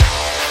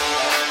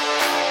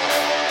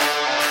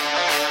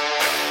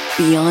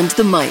Beyond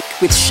the Mic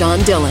with Sean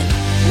Dillon.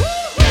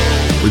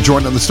 We're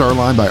joined on the star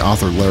line by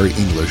author Larry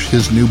English.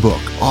 His new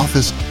book,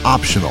 Office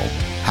Optional: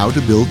 How to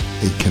Build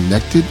a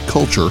Connected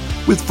Culture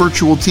with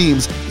Virtual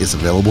Teams, is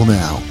available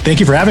now. Thank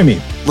you for having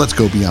me. Let's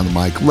go beyond the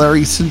mic.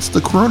 Larry, since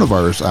the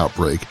coronavirus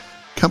outbreak,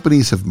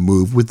 companies have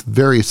moved with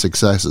various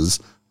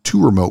successes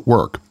to remote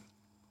work.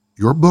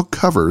 Your book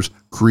covers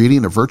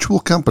creating a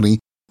virtual company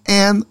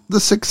and the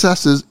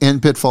successes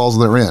and pitfalls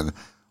therein.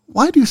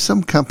 Why do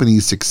some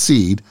companies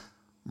succeed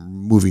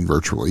moving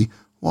virtually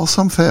while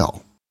some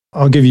fail?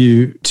 I'll give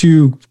you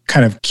two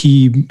kind of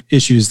key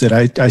issues that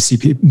I see,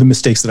 the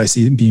mistakes that I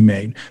see being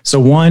made. So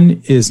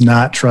one is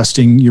not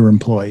trusting your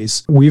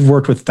employees. We've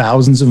worked with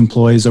thousands of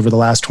employees over the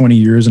last 20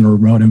 years in a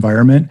remote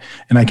environment,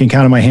 and I can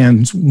count on my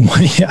hands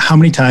how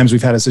many times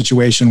we've had a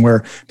situation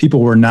where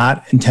people were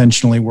not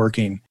intentionally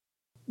working.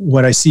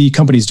 What I see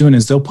companies doing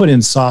is they'll put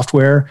in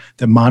software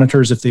that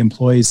monitors if the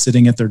employee is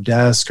sitting at their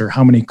desk or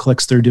how many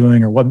clicks they're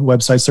doing or what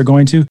websites they're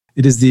going to.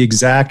 It is the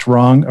exact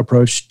wrong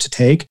approach to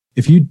take.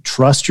 If you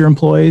trust your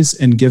employees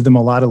and give them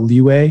a lot of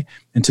leeway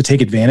and to take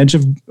advantage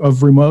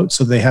of remote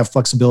so they have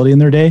flexibility in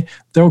their day,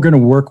 they're going to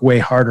work way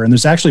harder. And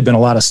there's actually been a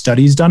lot of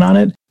studies done on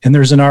it, and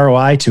there's an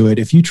ROI to it.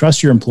 If you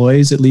trust your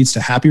employees, it leads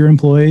to happier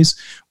employees,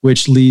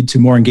 which lead to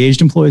more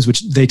engaged employees,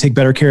 which they take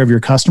better care of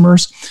your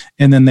customers.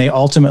 And then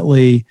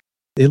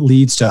it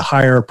leads to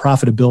higher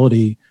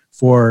profitability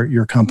for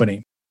your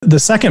company. The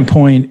second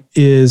point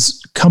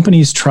is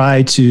companies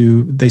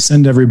they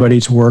send everybody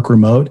to work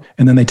remote,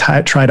 and then they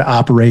try to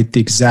operate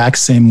the exact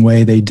same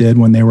way they did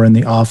when they were in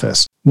the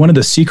office. One of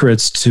the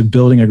secrets to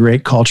building a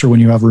great culture when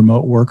you have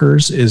remote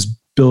workers is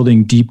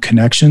building deep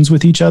connections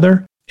with each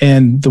other.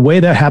 And the way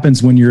that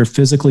happens when you're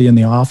physically in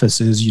the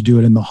office is you do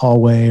it in the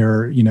hallway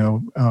or,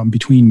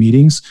 between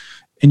meetings.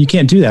 And you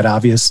can't do that,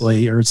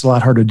 obviously, or it's a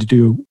lot harder to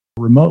do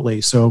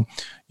remotely. So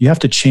you have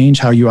to change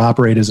how you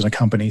operate as a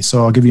company.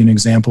 So I'll give you an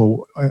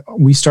example.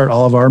 We start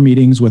all of our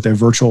meetings with a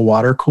virtual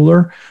water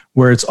cooler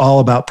where it's all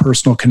about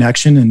personal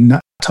connection and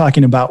not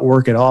talking about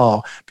work at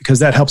all, because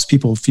that helps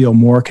people feel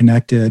more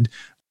connected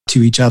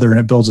to each other and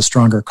it builds a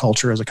stronger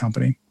culture as a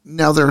company.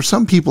 Now, there are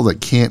some people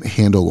that can't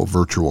handle a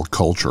virtual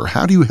culture.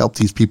 How do you help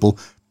these people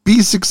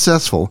be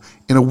successful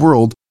in a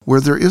world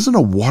where there isn't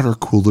a water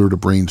cooler to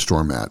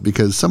brainstorm at?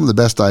 Because some of the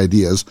best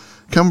ideas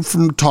come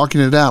from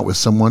talking it out with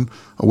someone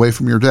away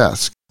from your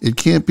desk. It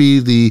can't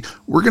be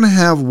we're going to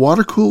have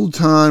water-cooled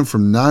time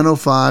from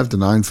 9:05 to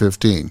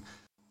 9:15.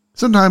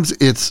 Sometimes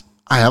it's,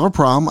 I have a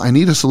problem, I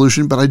need a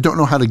solution, but I don't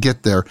know how to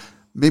get there.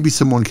 Maybe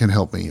someone can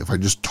help me if I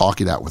just talk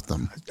it out with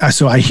them.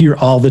 So I hear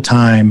all the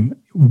time,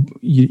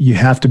 you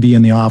have to be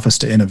in the office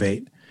to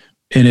innovate.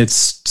 And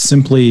it's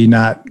simply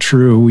not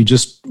true. We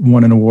just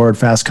won an award,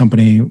 Fast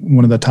Company,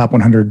 one of the top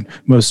 100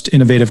 most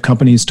innovative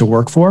companies to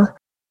work for.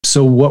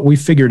 So what we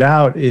figured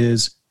out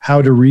is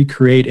how to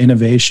recreate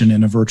innovation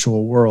in a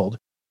virtual world.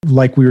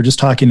 Like we were just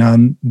talking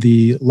on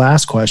the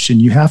last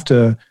question, you have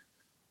to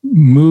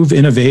move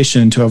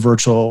innovation to a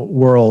virtual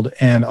world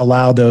and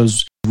allow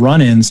those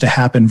run-ins to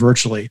happen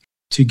virtually.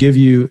 To give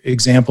you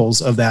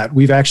examples of that,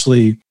 we've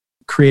actually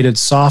created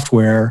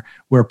software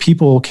where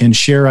people can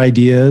share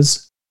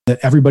ideas, that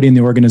everybody in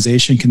the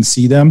organization can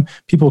see them.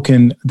 People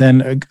can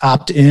then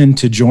opt in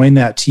to join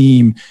that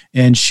team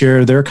and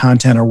share their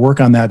content or work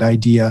on that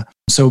idea.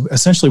 So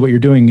essentially what you're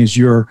doing is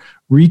you're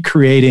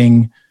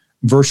recreating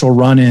virtual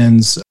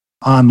run-ins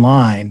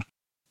online.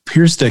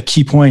 Here's the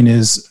key point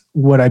is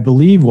what I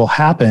believe will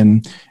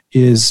happen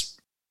is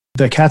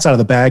the cat's out of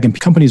the bag and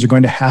companies are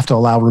going to have to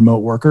allow remote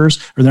workers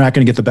or they're not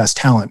going to get the best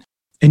talent.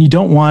 And you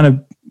don't want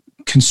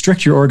to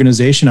constrict your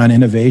organization on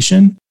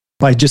innovation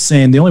by just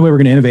saying the only way we're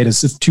going to innovate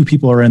is if two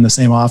people are in the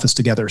same office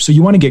together. So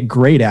you want to get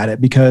great at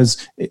it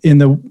because in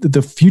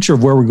the future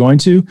of where we're going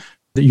to,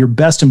 that your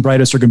best and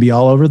brightest are going to be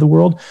all over the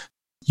world.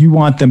 You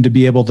want them to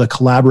be able to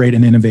collaborate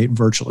and innovate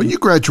virtually. Well, you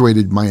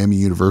graduated Miami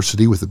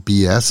University with a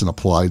BS in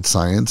Applied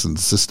Science and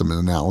System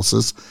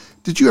Analysis.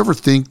 Did you ever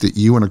think that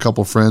you and a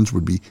couple of friends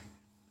would be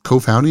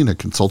co-founding a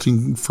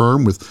consulting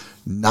firm with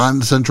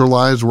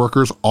non-centralized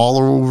workers all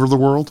over the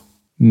world?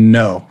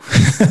 No.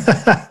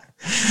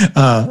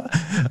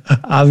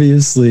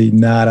 Obviously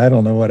not. I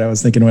don't know what I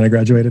was thinking when I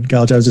graduated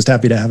college. I was just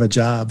happy to have a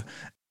job.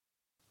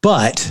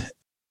 But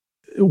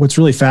what's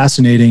really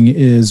fascinating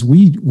is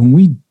when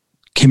we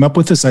came up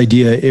with this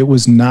idea, it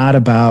was not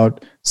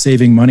about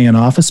saving money on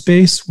office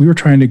space. We were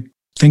trying to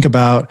think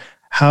about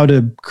how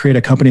to create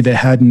a company that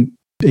hadn't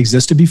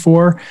existed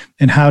before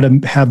and how to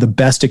have the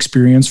best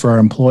experience for our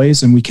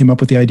employees. And we came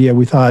up with the idea.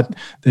 We thought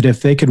that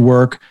if they could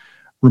work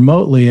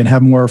remotely and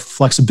have more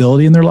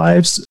flexibility in their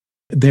lives,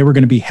 they were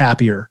going to be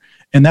happier.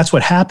 And that's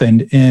what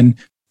happened. And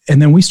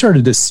then we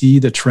started to see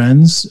the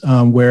trends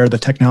where the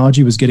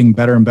technology was getting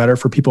better and better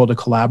for people to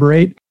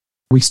collaborate.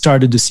 We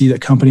started to see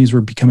that companies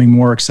were becoming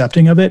more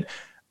accepting of it.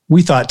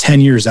 We thought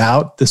 10 years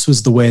out, this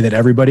was the way that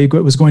everybody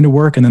was going to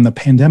work. And then the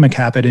pandemic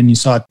happened and you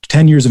saw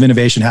 10 years of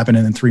innovation happen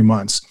in 3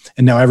 months.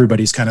 And now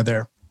everybody's kind of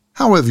there.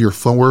 How have your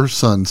 4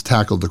 sons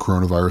tackled the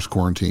coronavirus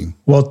quarantine?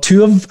 Well,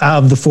 2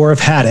 of the 4 have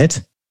had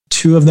it.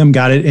 2 of them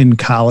got it in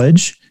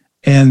college.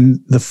 And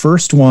the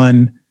first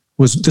one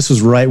this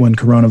was right when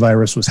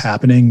coronavirus was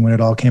happening, when it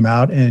all came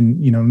out,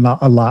 and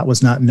a lot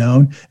was not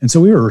known. And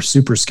so we were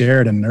super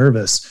scared and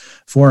nervous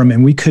for him,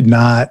 and we could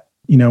not,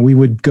 we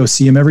would go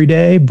see him every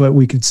day, but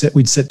we'd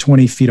sit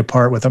 20 feet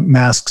apart with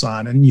masks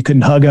on, and you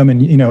couldn't hug him,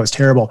 and it was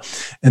terrible.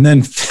 And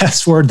then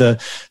fast forward, the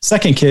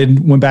second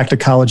kid went back to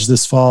college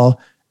this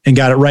fall and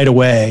got it right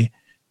away,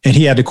 and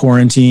he had to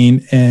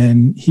quarantine,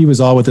 and he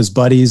was all with his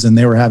buddies, and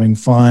they were having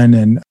fun,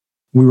 and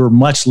we were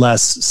much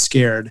less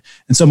scared.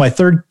 And so my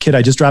third kid,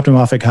 I just dropped him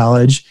off at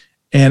college,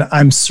 and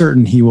I'm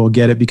certain he will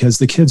get it, because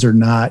the kids are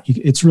not,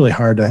 it's really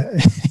hard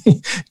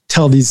to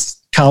tell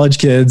these college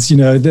kids,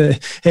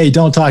 hey,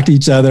 don't talk to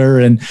each other.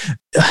 And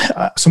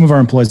some of our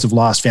employees have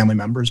lost family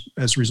members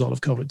as a result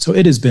of COVID. So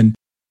it has been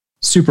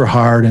super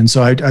hard. And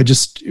so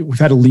we've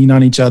had to lean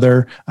on each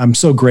other. I'm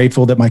so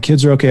grateful that my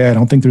kids are okay. I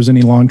don't think there's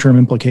any long-term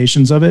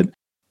implications of it.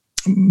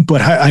 But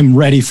I'm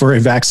ready for a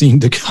vaccine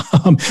to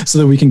come so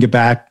that we can get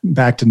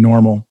back to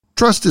normal.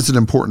 Trust is an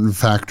important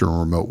factor in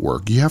remote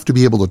work. You have to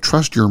be able to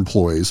trust your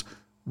employees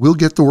will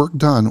get the work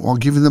done while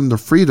giving them the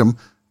freedom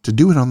to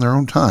do it on their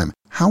own time.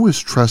 How is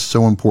trust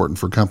so important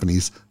for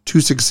companies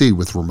to succeed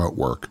with remote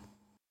work?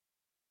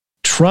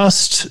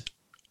 Trust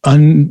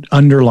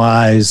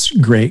underlies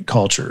great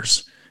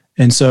cultures.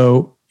 And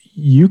so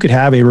you could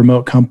have a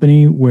remote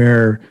company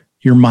where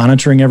you're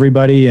monitoring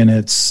everybody and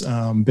it's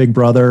Big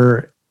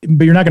Brother,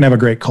 but you're not going to have a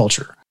great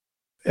culture.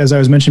 As I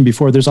was mentioning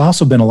before, there's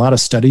also been a lot of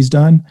studies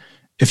done.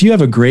 If you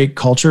have a great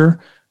culture,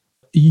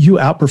 you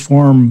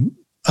outperform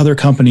other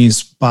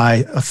companies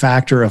by a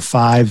factor of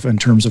 5 in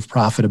terms of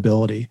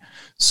profitability.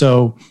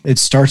 So it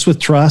starts with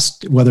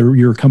trust, whether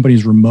your company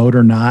is remote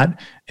or not,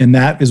 and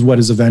that is what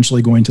is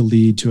eventually going to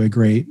lead to a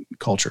great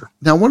culture.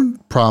 Now, one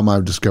problem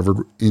I've discovered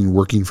in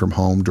working from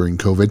home during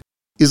COVID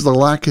is the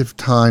lack of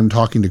time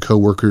talking to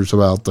coworkers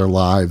about their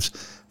lives,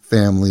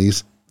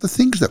 families, the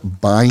things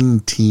that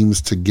bind teams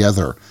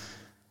together.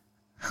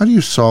 How do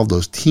you solve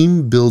those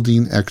team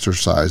building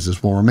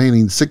exercises while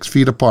remaining 6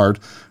 feet apart,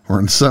 or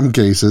in some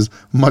cases,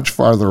 much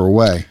farther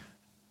away?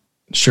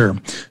 Sure.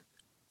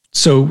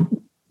 So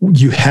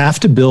you have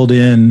to build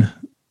in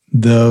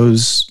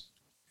those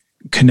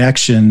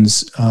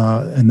connections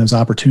and those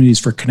opportunities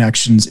for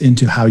connections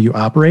into how you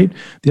operate.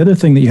 The other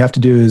thing that you have to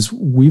do is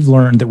we've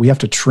learned that we have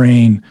to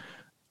train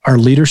our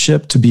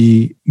leadership to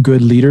be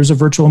good leaders of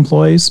virtual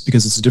employees,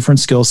 because it's a different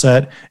skill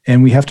set.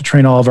 And we have to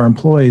train all of our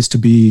employees to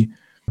be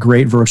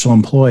great virtual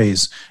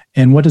employees.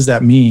 And what does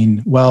that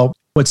mean? Well,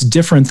 what's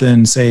different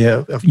than, say,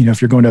 if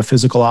you're going to a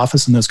physical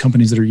office, and those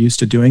companies that are used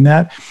to doing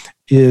that,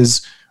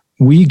 is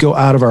we go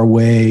out of our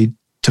way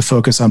to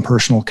focus on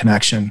personal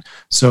connection.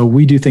 So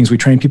we do things, we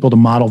train people to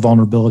model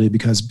vulnerability,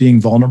 because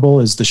being vulnerable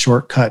is the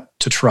shortcut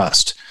to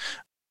trust.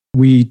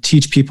 We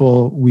teach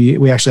people,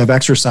 we actually have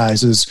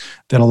exercises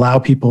that allow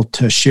people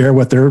to share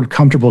what they're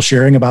comfortable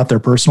sharing about their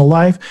personal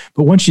life.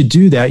 But once you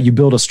do that, you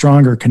build a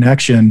stronger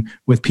connection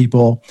with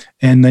people,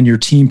 and then your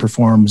team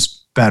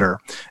performs better.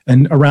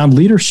 And around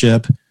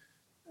leadership,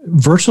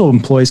 virtual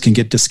employees can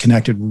get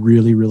disconnected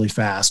really, really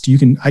fast.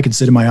 I could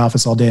sit in my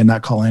office all day and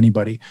not call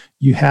anybody.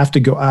 You have to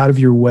go out of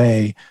your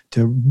way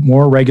to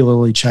more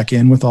regularly check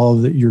in with all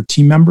of your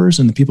team members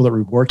and the people that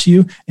report to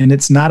you. And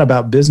it's not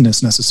about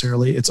business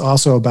necessarily. It's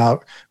also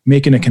about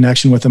making a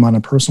connection with them on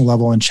a personal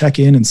level and check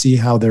in and see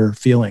how they're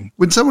feeling.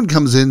 When someone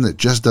comes in that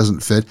just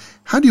doesn't fit,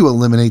 how do you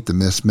eliminate the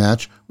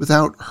mismatch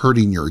without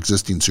hurting your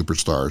existing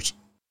superstars?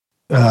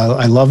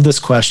 I love this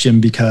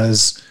question,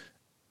 because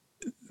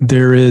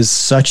there is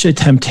such a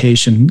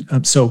temptation.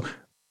 So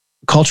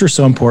culture is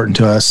so important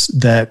to us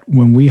that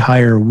when we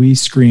hire, we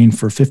screen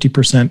for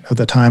 50% of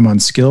the time on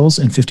skills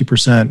and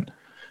 50%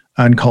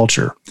 on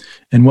culture.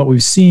 And what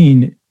we've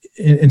seen,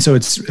 and so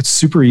it's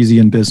super easy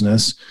in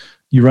business.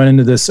 You run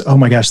into this, oh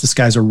my gosh, this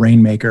guy's a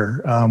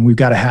rainmaker. We've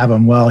got to have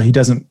him. Well, he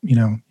doesn't,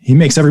 he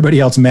makes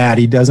everybody else mad.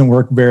 He doesn't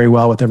work very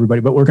well with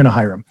everybody, but we're going to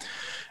hire him.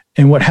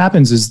 And what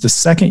happens is the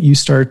second you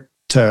start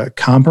to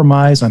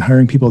compromise on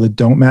hiring people that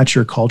don't match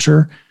your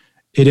culture,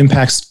 it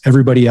impacts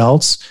everybody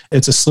else.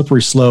 It's a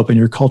slippery slope, and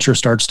your culture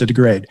starts to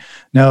degrade.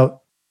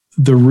 Now,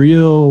 the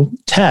real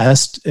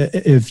test,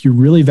 if you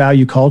really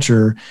value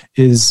culture,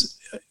 is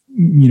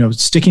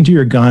sticking to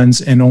your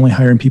guns and only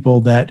hiring people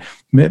that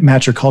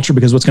match your culture,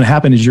 because what's going to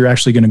happen is you're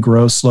actually going to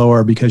grow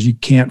slower because you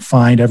can't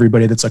find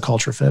everybody that's a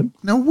culture fit.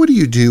 Now, what do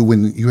you do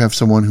when you have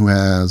someone who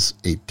has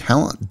a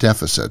talent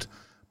deficit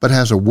but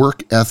has a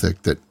work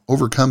ethic that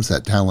overcomes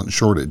that talent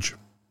shortage?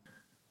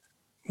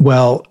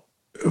 Well,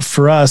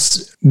 for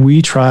us,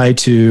 we try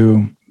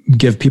to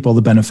give people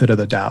the benefit of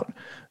the doubt.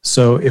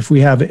 So if we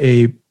have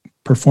a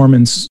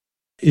performance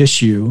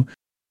issue,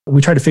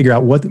 we try to figure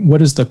out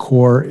what is the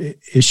core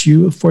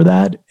issue for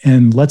that,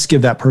 and let's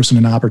give that person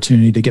an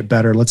opportunity to get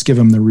better. Let's give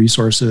them the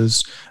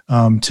resources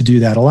to do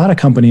that. A lot of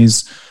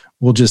companies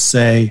will just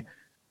say,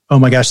 "Oh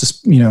my gosh,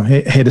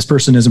 hey, this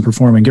person isn't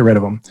performing. Get rid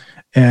of them."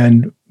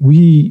 And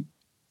we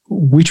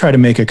try to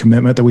make a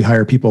commitment that we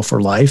hire people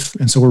for life.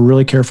 And so we're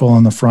really careful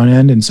on the front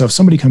end. And so if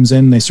somebody comes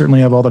in, they certainly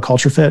have all the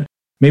culture fit,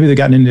 maybe they've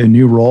gotten into a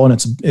new role and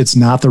it's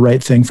not the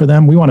right thing for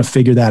them. We want to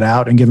figure that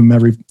out and give them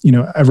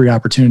every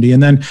opportunity.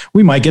 And then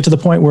we might get to the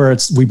point where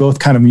we both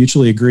kind of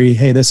mutually agree,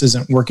 hey, this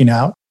isn't working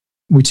out.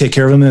 We take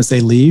care of them as they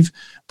leave.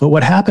 But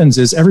what happens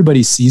is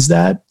everybody sees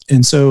that.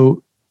 And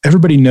so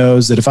everybody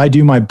knows that if I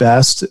do my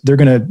best, they're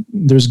going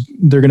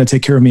to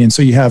take care of me. And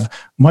so you have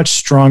much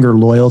stronger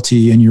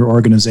loyalty in your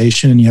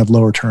organization and you have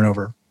lower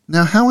turnover.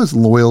 Now, how has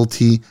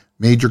loyalty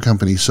made your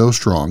company so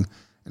strong?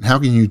 And how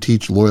can you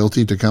teach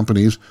loyalty to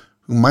companies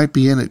who might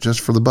be in it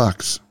just for the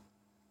bucks?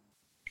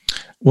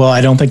 Well,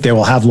 I don't think they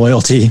will have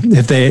loyalty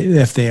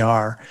if they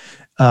are.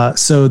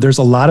 So there's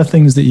a lot of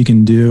things that you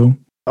can do.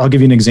 I'll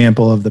give you an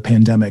example of the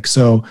pandemic.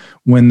 So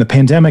when the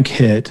pandemic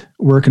hit,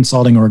 we're a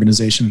consulting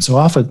organization. So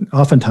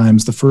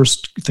oftentimes the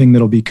first thing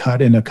that'll be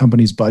cut in a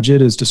company's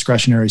budget is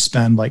discretionary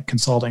spend, like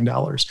consulting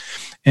dollars.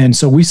 And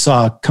so we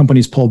saw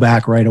companies pull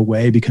back right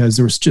away because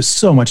there was just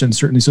so much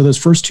uncertainty. So those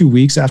first 2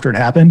 weeks after it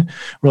happened,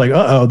 we're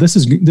like,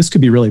 this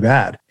could be really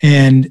bad.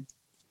 And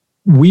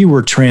we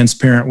were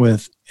transparent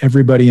with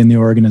everybody in the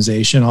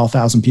organization, all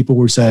 1,000 people.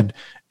 We said,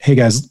 hey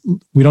guys,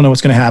 we don't know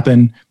what's going to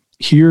happen.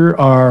 Here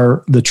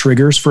are the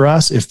triggers for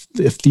us.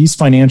 If these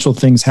financial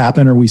things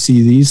happen or we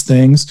see these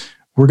things,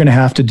 we're going to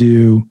have to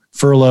do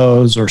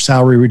furloughs or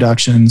salary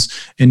reductions,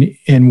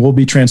 and we'll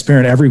be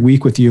transparent every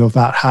week with you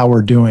about how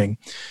we're doing.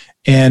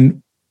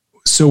 And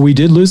so we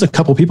did lose a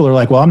couple people who are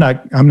like, well,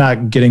 I'm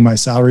not getting my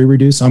salary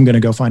reduced, so I'm going to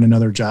go find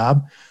another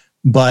job.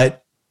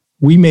 But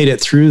we made it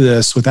through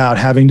this without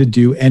having to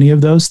do any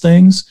of those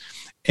things.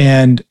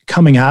 And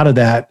coming out of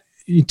that,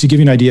 to give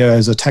you an idea,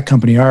 as a tech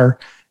company, our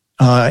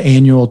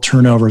annual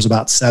turnover is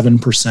about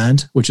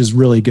 7%, which is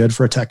really good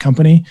for a tech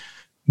company.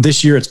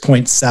 This year, it's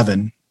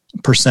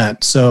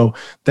 0.7%. So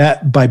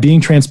that by being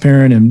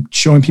transparent and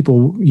showing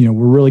people, we're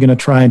really going to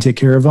try and take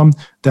care of them,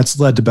 that's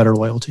led to better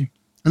loyalty.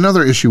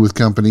 Another issue with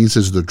companies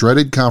is the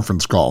dreaded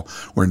conference call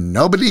where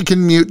nobody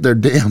can mute their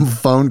damn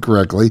phone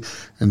correctly,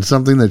 and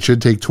something that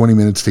should take 20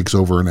 minutes takes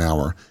over an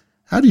hour.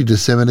 How do you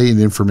disseminate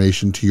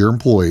information to your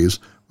employees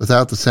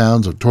without the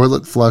sounds of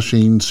toilet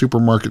flushing,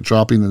 supermarket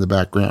shopping in the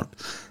background,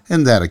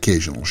 and that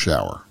occasional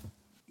shower?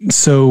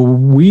 So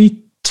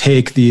we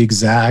take the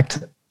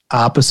exact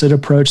opposite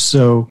approach.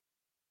 So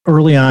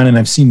early on, and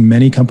I've seen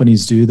many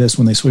companies do this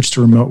when they switch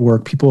to remote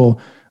work,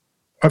 people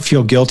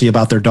feel guilty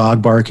about their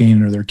dog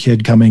barking or their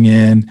kid coming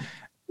in.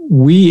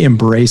 We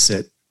embrace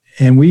it,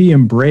 and we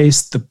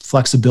embrace the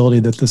flexibility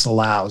that this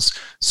allows.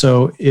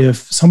 So if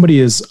somebody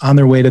is on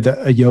their way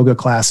to a yoga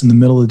class in the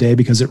middle of the day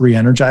because it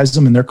re-energizes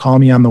them and they're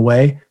calling me on the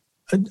way,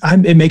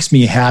 it makes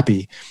me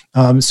happy.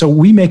 So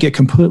we make it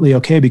completely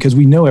okay because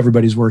we know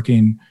everybody's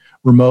working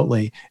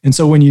remotely. And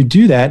so when you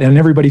do that and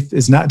everybody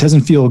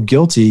doesn't feel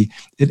guilty,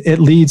 it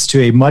leads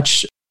to a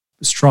much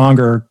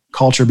stronger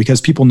culture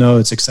because people know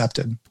it's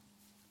accepted.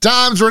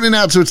 Time's running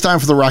out, so it's time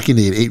for the Rocky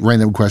Need. 8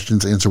 random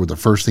questions. Answer with the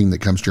first thing that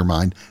comes to your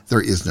mind.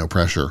 There is no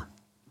pressure.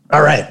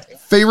 All right.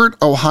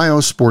 Favorite Ohio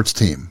sports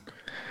team?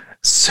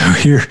 So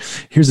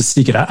here's a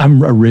secret.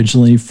 I'm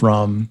originally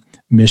from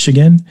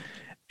Michigan.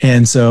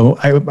 And so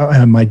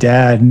my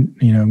dad,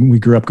 we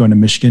grew up going to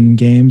Michigan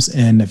games.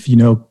 And if you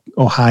know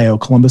Ohio,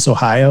 Columbus,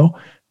 Ohio,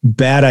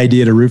 bad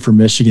idea to root for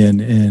Michigan.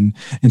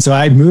 And so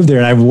I moved there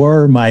and I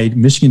wore my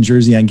Michigan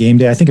jersey on game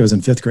day. I think I was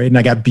in 5th grade and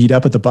I got beat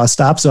up at the bus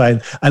stop. So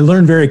I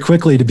learned very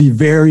quickly to be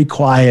very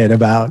quiet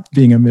about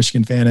being a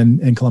Michigan fan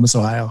in Columbus,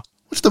 Ohio.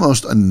 What's the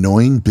most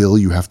annoying bill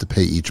you have to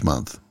pay each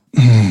month?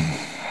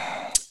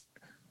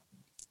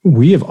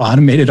 We have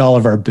automated all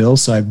of our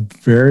bills, so I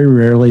very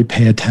rarely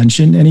pay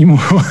attention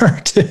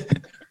anymore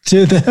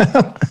to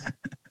them.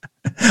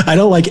 I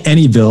don't like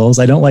any bills.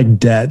 I don't like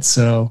debt.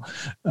 So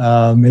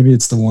maybe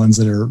it's the ones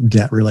that are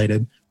debt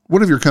related.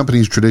 One of your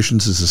company's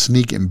traditions is to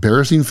sneak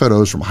embarrassing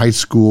photos from high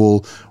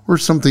school or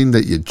something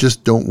that you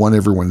just don't want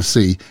everyone to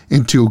see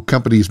into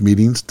company's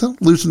meetings to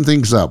loosen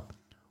things up.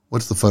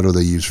 What's the photo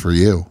they use for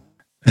you?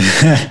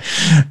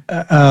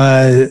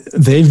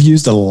 They've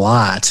used a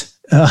lot.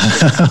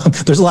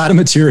 There's a lot of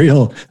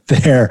material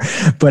there,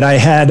 but I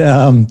had,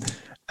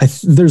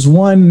 there's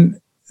one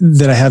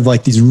that I have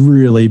like these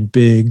really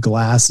big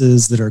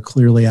glasses that are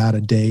clearly out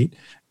of date.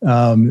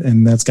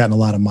 And that's gotten a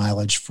lot of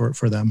mileage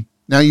for them.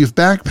 Now you've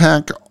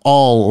backpacked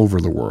all over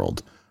the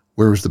world.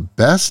 Where was the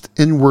best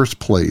and worst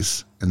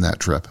place in that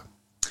trip?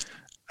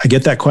 I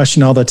get that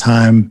question all the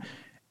time.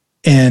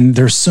 And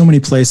there's so many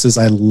places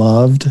I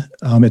loved.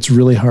 It's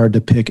really hard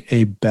to pick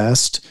a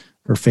best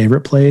or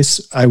favorite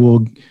place.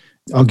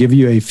 I'll give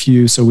you a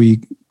few. So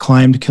we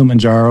climbed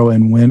Kilimanjaro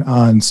and went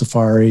on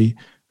safari.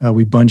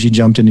 We bungee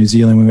jumped in New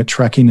Zealand. We went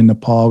trekking in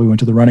Nepal. We went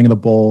to the Running of the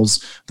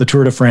Bulls, the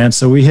Tour de France.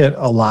 So we hit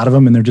a lot of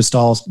them, and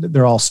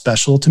they're all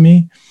special to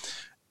me.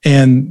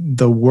 And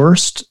the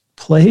worst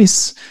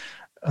place,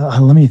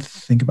 let me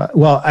think about it.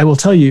 Well, I will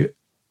tell you,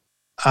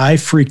 I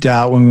freaked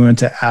out when we went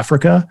to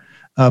Africa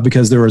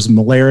because there was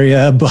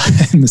malaria,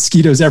 and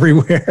mosquitoes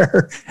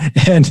everywhere.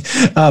 And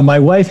my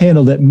wife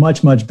handled it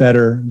much, much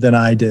better than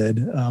I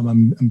did.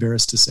 I'm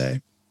embarrassed to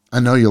say. I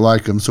know you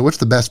like them. So what's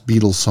the best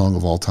Beatles song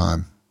of all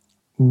time?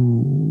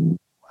 Ooh,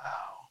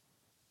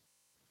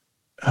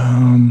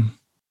 wow.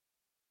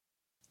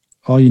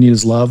 All you need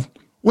is love.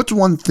 What's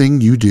one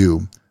thing you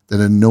do that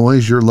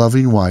annoys your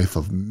loving wife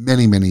of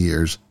many, many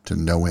years to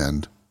no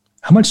end?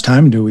 How much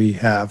time do we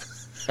have?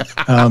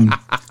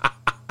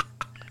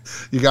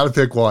 You got to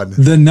pick one.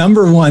 The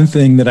number one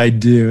thing that I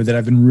do that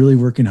I've been really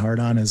working hard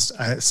on is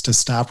to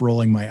stop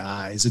rolling my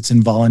eyes. It's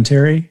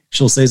involuntary.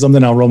 She'll say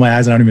something, I'll roll my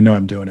eyes, and I don't even know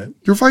I'm doing it.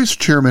 You're vice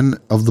chairman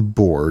of the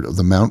board of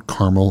the Mount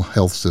Carmel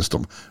Health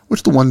System.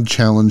 What's the one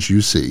challenge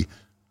you see,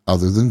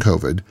 other than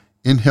COVID,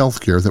 in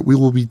healthcare that we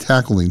will be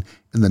tackling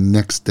in the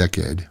next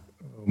decade?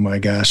 Oh my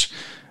gosh.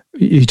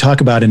 You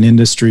talk about an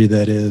industry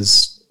that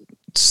is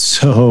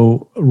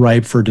so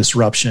ripe for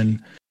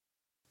disruption.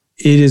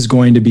 It is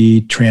going to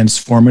be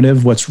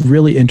transformative. What's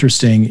really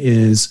interesting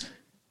is,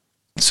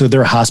 so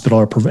they're a hospital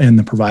or in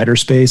the provider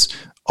space,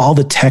 all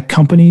the tech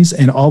companies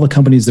and all the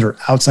companies that are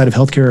outside of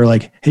healthcare are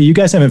like, hey, you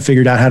guys haven't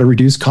figured out how to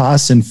reduce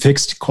costs and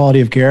fix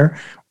quality of care.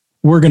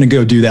 We're going to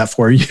go do that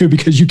for you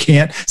because you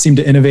can't seem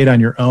to innovate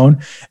on your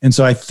own. And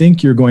so I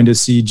think you're going to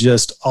see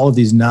just all of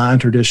these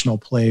non-traditional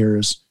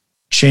players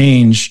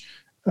change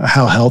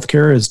how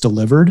healthcare is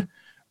delivered.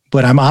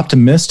 But I'm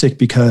optimistic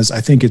because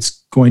I think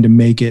it's going to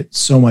make it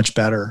so much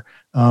better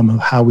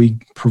how we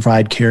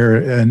provide care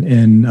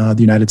in the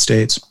United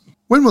States.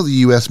 When will the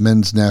U.S.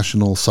 men's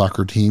national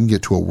soccer team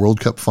get to a World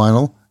Cup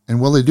final?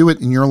 And will they do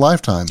it in your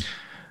lifetime?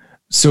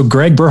 So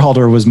Greg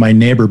Berhalter was my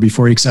neighbor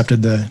before he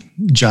accepted the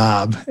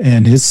job.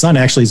 And his son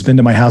actually has been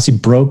to my house.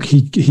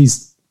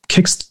 He's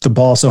kicks the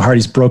ball so hard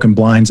he's broken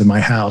blinds in my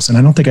house. And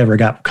I don't think I ever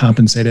got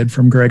compensated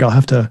from Greg.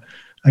 I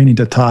need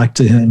to talk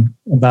to him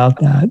about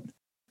that.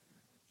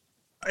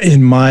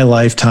 In my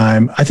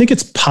lifetime, I think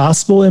it's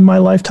possible in my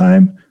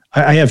lifetime.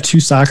 I have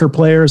two soccer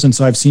players, and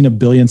so I've seen 1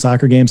 billion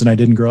soccer games, and I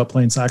didn't grow up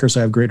playing soccer, so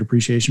I have great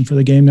appreciation for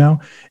the game now.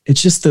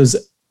 It's just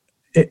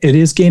it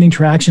is gaining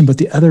traction, but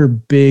the other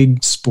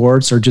big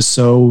sports are just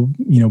so,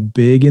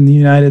 big in the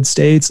United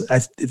States.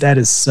 That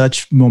is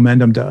such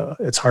momentum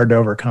it's hard to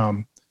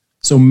overcome.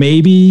 So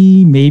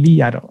maybe,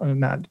 I'm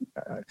not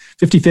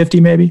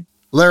 50-50 maybe.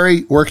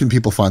 Larry, where can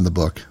people find the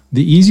book?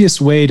 The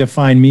easiest way to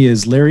find me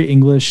is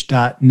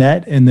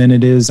larryenglish.net, and then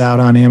it is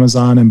out on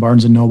Amazon and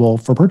Barnes & Noble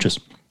for purchase.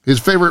 His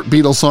favorite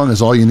Beatles song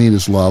is All You Need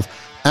Is Love.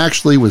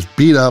 Actually was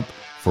beat up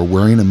for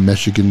wearing a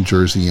Michigan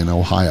jersey in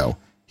Ohio.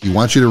 He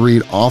wants you to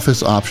read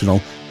Office Optional,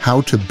 How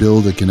to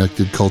Build a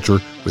Connected Culture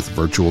with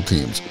Virtual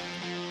Teams.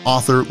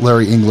 Author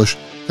Larry English,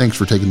 thanks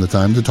for taking the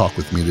time to talk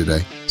with me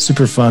today.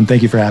 Super fun.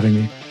 Thank you for having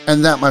me.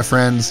 And that, my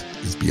friends,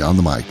 is Beyond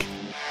the Mic.